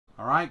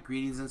Alright,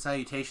 greetings and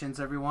salutations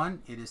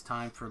everyone. It is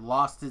time for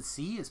Lost at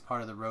Sea as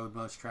part of the road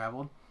most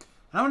traveled.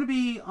 And I'm going to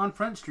be on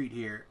Front Street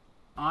here.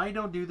 I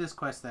don't do this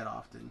quest that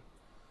often.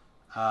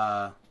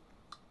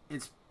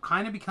 It's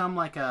kind of become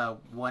like a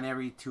 1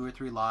 every 2 or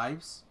 3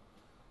 lives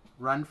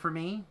run for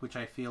me, which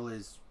I feel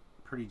is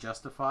pretty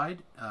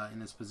justified in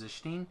this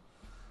positioning.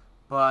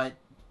 But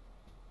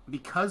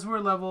because we're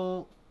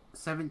level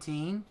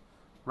 17,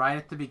 right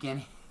at the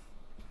beginning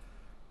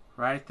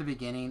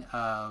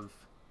of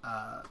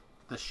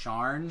the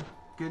Sharn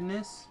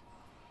goodness,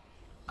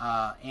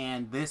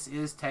 and this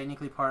is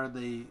technically part of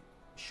the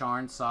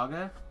Sharn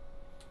saga,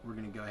 we're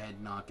gonna go ahead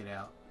and knock it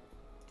out.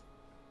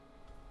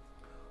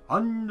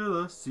 Under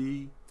the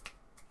sea,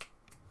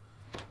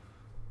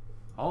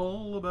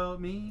 all about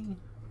me.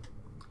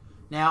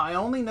 Now, I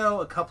only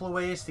know a couple of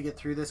ways to get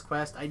through this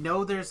quest. I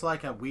know there's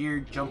like a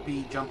weird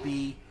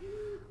jumpy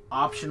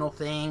optional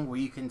thing where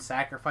you can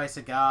sacrifice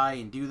a guy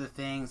and do the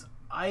things.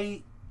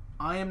 I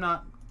am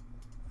not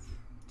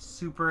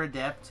super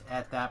adept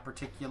at that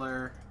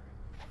particular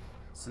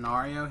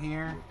scenario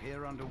here. You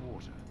appear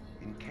underwater,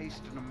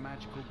 encased in a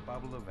magical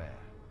bubble of air.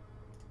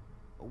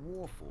 A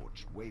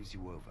warforged waves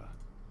you over.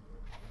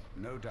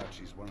 No doubt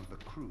she's one of the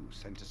crew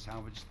sent to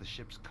salvage the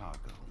ship's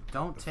cargo.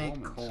 Don't the take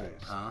foreman cold,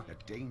 says huh?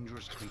 that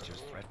dangerous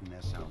creatures threaten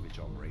their salvage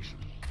operation.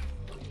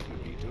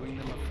 You'd be doing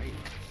them a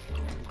favor.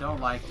 Don't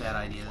like that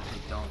idea that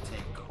they don't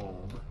take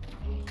cold.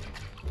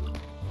 So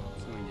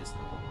we just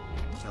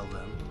kill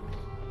them.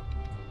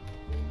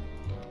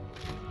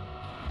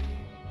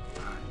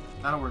 Alright,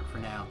 that'll work for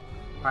now.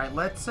 Alright,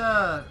 let's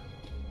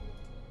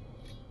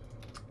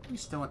we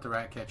still want the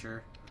rat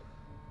catcher.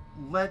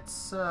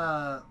 Let's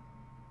try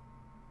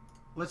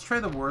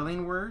the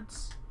whirling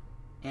words,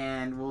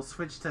 and we'll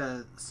switch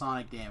to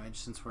sonic damage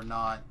since we're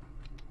not.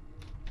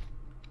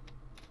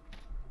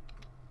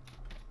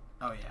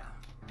 Oh yeah.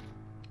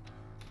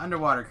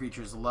 Underwater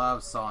creatures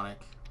love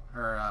sonic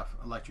or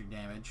electric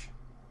damage.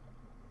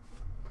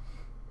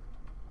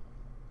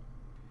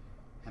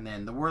 And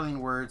then the whirling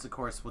words, of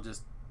course, we'll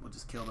just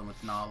kill them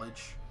with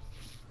knowledge.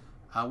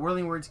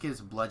 Whirling words gives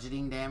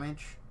bludgeoning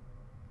damage,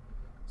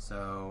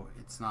 so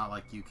it's not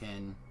like you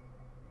can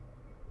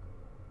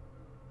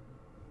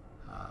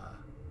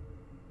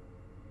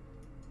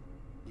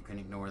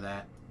ignore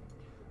that.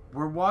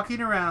 We're walking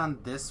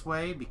around this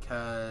way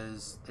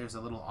because there's a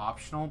little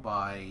optional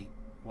by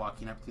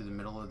walking up through the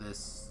middle of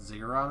this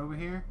ziggurat over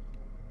here.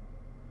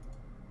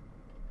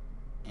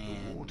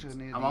 And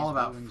I'm all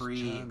about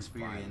free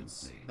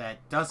experience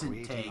that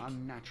doesn't take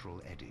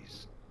unnatural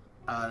eddies.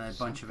 A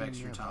bunch of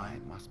extra Something time.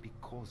 nearby must be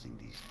causing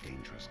these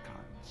dangerous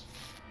currents.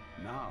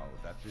 Now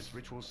that this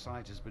ritual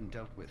site has been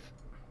dealt with,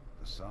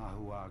 the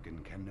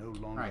Sahuagin can no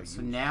longer. Alright,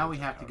 so now we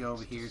have to go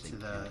over here to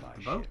the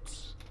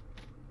boats.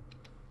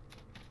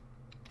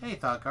 Hey,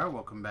 Thothgar,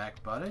 welcome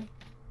back, buddy.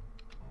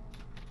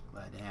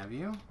 Glad to have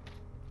you.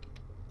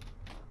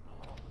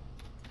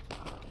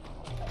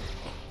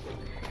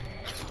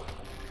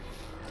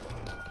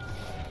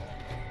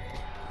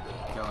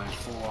 Going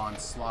full-on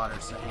slaughter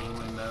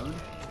Sahuagin mode.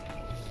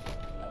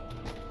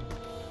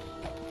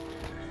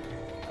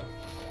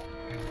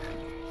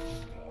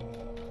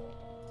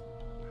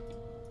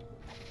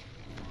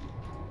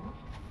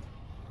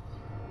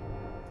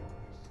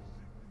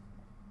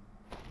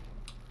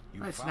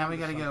 Alright, so now we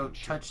gotta go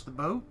touch the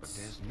boats. But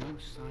there's no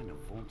sign of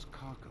Vaunt's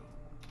cargo.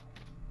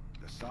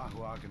 The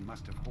Sahuagin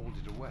must have hauled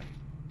it away.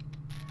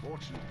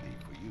 Fortunately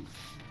for you,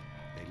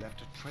 they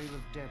left a trail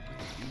of debris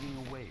leading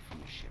away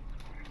from the ship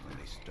when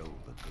they stole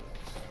the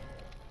goods.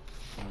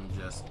 And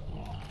just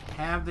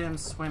have them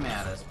swim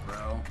at us,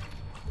 bro.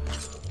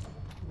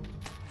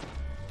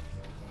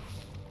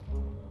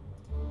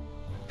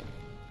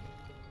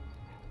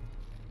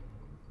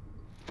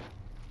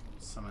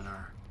 Summon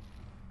our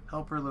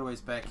helper a little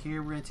ways back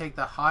here. We're going to take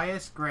the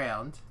highest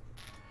ground.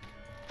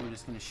 We're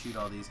just going to shoot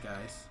all these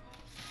guys.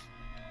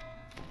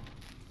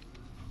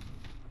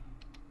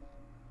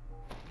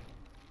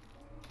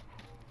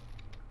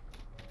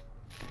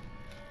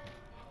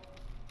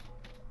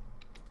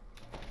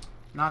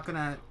 Not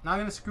gonna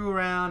screw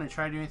around and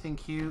try to do anything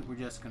cute. We're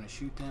just gonna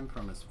shoot them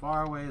from as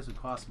far away as we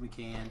possibly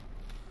can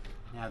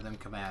and have them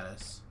come at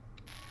us.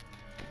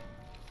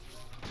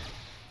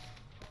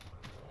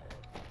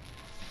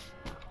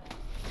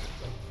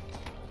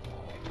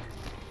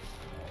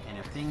 And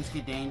if things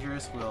get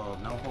dangerous, we'll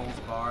no holds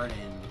barred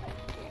and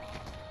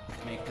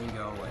make them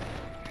go away.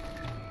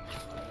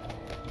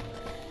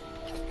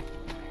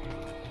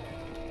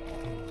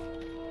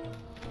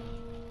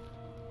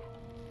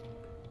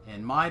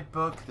 In my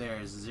book, there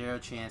is 0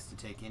 chance to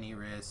take any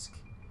risk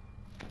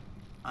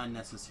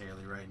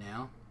unnecessarily right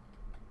now.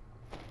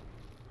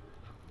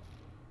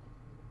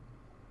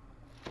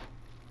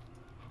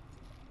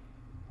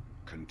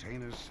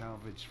 Containers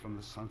salvaged from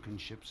the sunken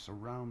ships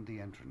surround the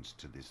entrance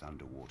to this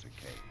underwater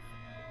cave,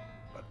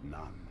 but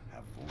none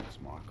have Vaunt's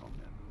mark on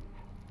them.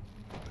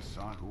 The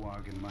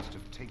Sahuagin must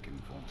have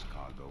taken Vaunt's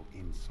cargo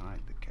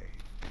inside the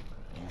cave.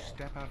 You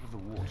step out of the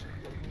water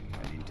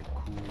and into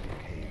cool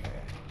cave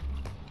air.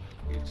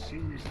 It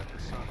seems that the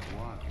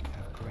Sahuagin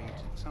have created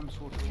some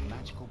sort of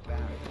magical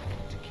barrier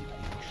to keep the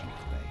ocean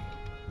at bay.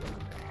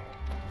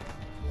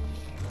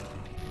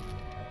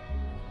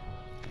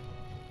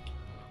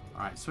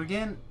 Alright, so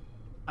again,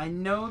 I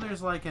know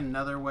there's like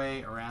another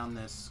way around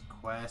this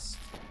quest.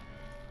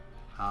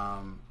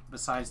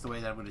 Besides the way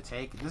that would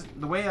take.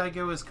 The way I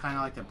go is kind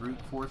of like the brute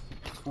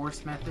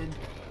force method.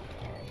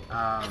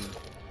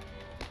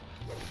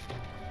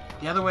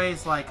 The other way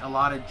is like a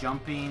lot of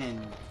jumping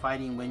and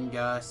fighting wind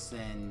gusts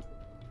and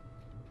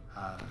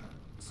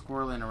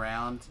squirreling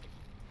around.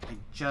 I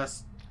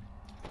just...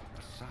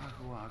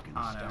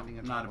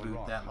 I'm not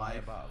about that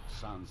life.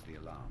 Sounds the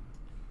alarm.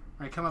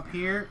 Alright, come up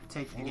here.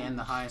 Take, again,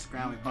 the highest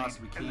ground we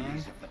possibly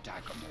can.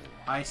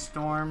 Ice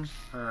Storm,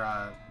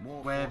 or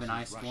Web and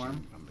Ice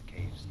Storm, From the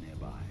caves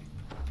nearby.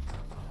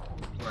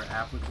 where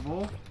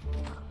applicable.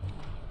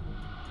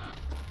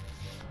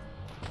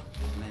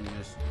 And then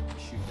just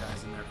shoot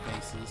guys in their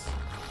faces.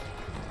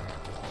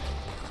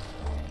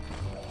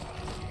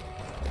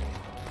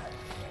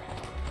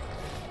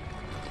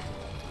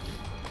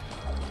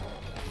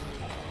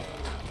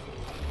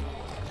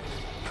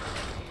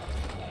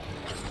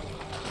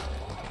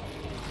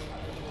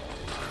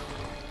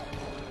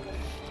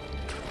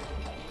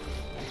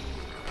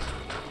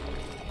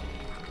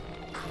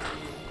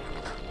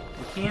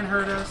 They can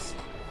hurt us.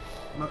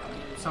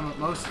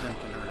 Most of them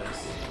can hurt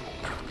us.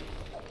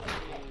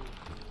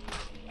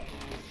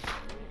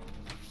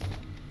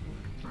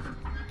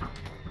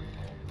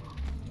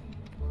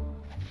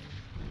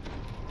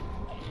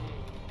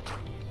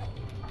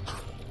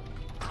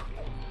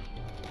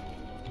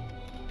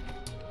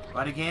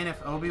 But again,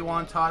 if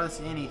Obi-Wan taught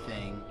us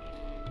anything,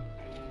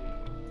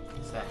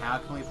 it's that how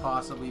can we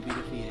possibly be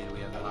defeated? We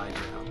have the high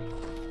ground.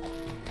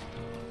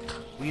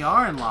 We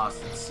are in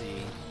Lost at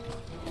Sea.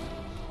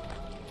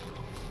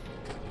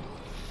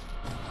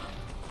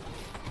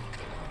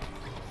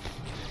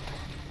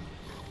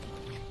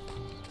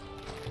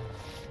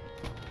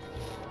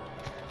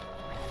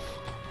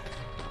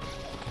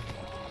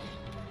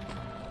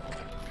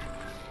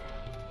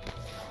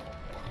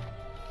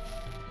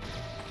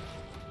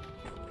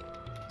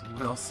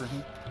 Wilson.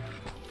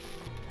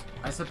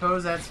 I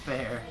suppose that's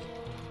fair.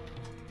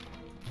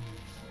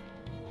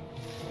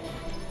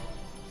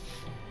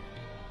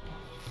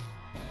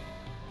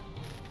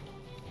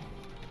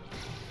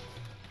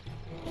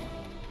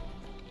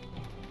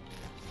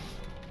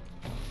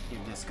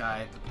 Give this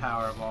guy the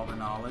power of all the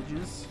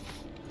knowledges.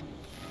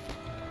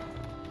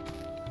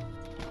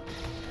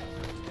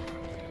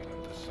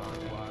 The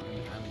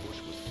Sarwagan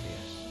ambush was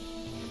fierce.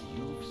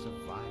 You've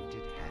survived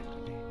it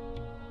handily.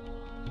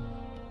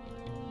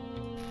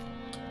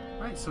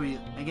 Right, so we,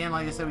 again,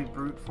 like I said, we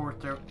brute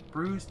forced our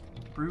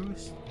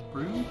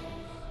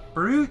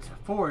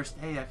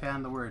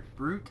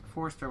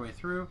way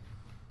through.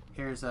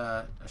 Here's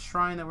a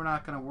shrine that we're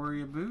not going to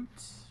worry about.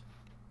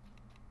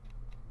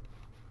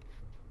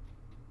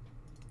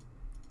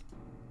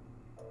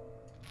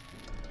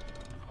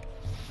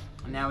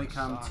 And now we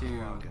come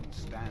to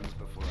stands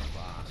before a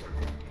vast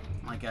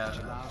like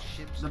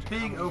the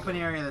big open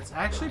area that's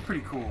actually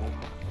pretty cool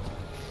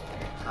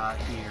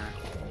here.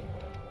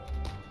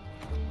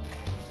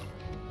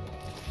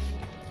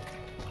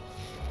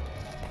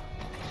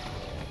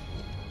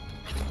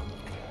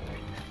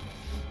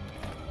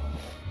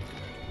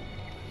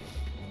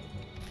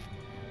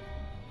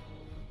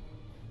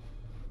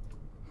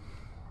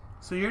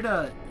 So you're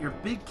at your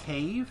big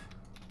cave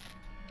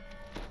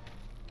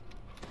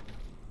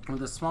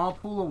with a small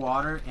pool of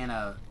water and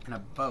a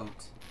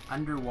boat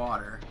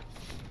underwater.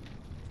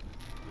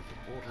 With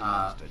the portal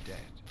master dead,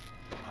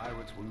 the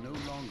pirates will no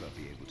longer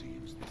be able to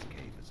use this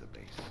cave as a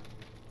base.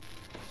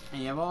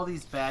 And you have all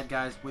these bad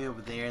guys way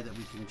over there that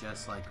we can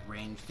just like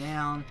range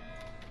down.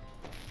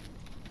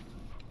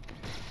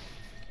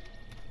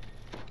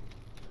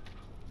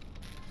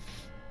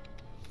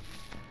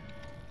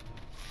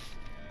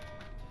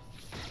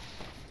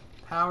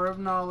 Power of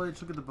knowledge.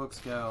 Look at the books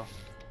go.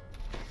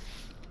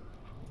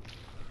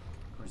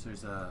 Of course,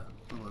 there's a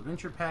little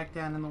adventure pack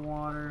down in the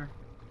water.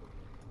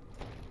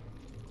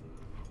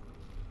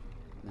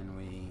 And then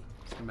we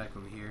come back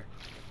over here.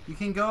 You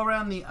can go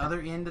around the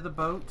other end of the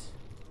boat.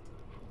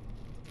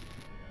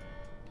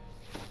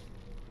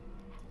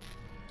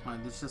 Oh,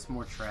 there's just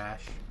more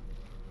trash.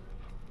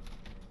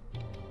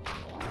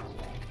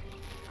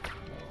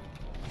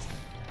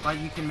 But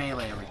you can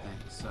melee everything,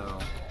 so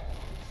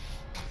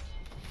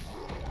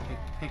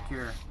pick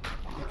your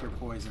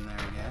poison there,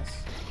 I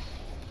guess.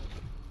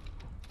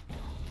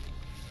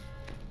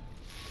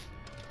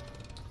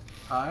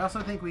 I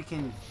also think we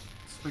can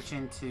switch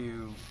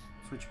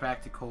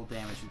back to cold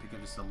damage and pick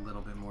up just a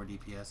little bit more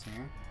DPS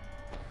here.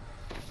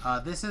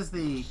 This is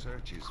the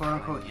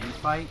quote-unquote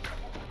infight.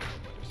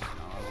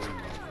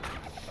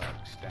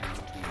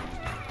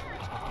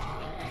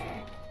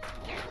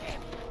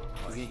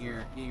 So get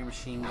your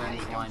machine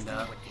guns lined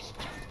up.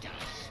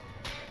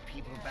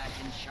 People back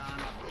in Shan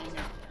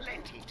have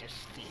plenty to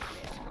steal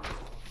it.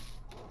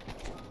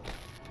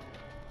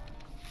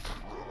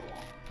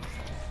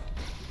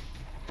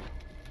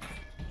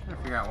 Trying to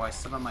figure out why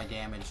some of my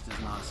damage does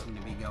not seem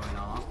to be going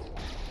off.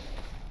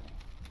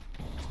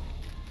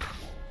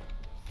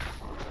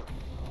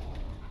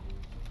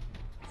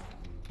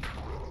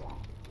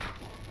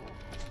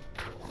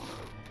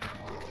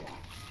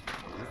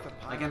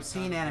 Like, I'm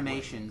seeing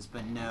animations,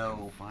 but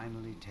no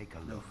Finally take a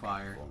look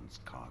fire. at Vaughn's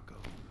cargo.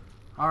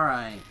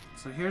 Alright,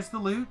 so here's the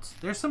loot.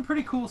 There's some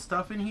pretty cool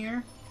stuff in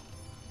here.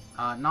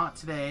 Not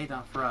today,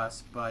 not for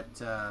us, but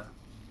a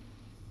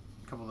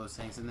couple of those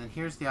things. And then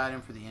here's the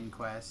item for the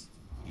inquest.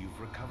 You've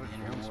recovered The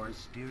Vaughn's reward.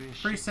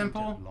 mysterious Pretty shipment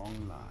simple. at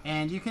long last.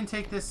 And you can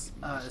take this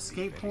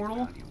escape Very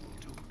portal, valuable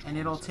to and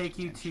it'll Vaughn's take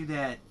you to attention.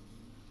 that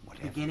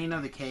Whatever beginning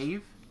of the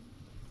cave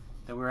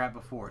that we were at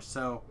before.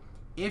 So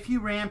if you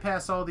ran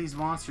past all these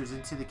monsters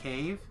into the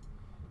cave,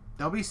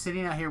 they'll be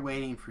sitting out here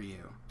waiting for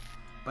you.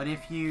 But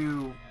if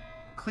you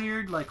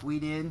cleared like we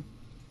did,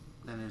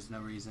 then there's no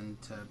reason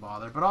to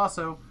bother. But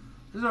also,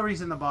 there's no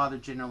reason to bother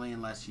generally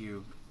unless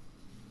you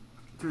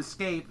to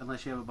escape,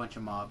 unless you have a bunch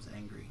of mobs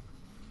angry.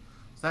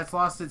 So that's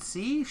Lost at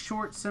Sea.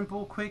 Short,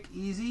 simple, quick,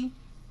 easy.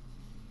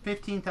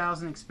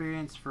 15,000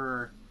 experience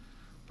for,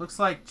 looks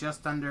like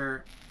just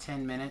under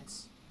 10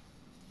 minutes.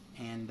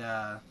 And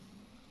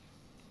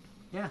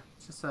yeah,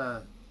 it's just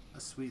a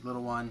sweet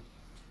little one.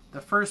 The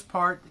first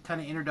part,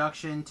 kind of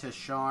introduction to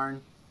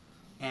Sharn,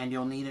 and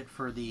you'll need it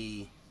for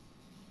the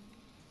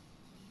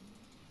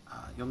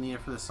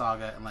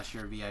saga unless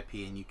you're a VIP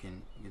and you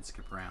can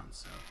skip around.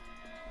 So,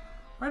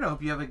 all right, I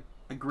hope you have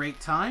a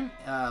great time.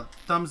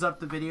 Thumbs up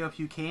the video if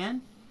you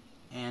can,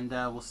 and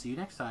we'll see you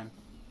next time.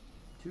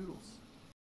 Toodles.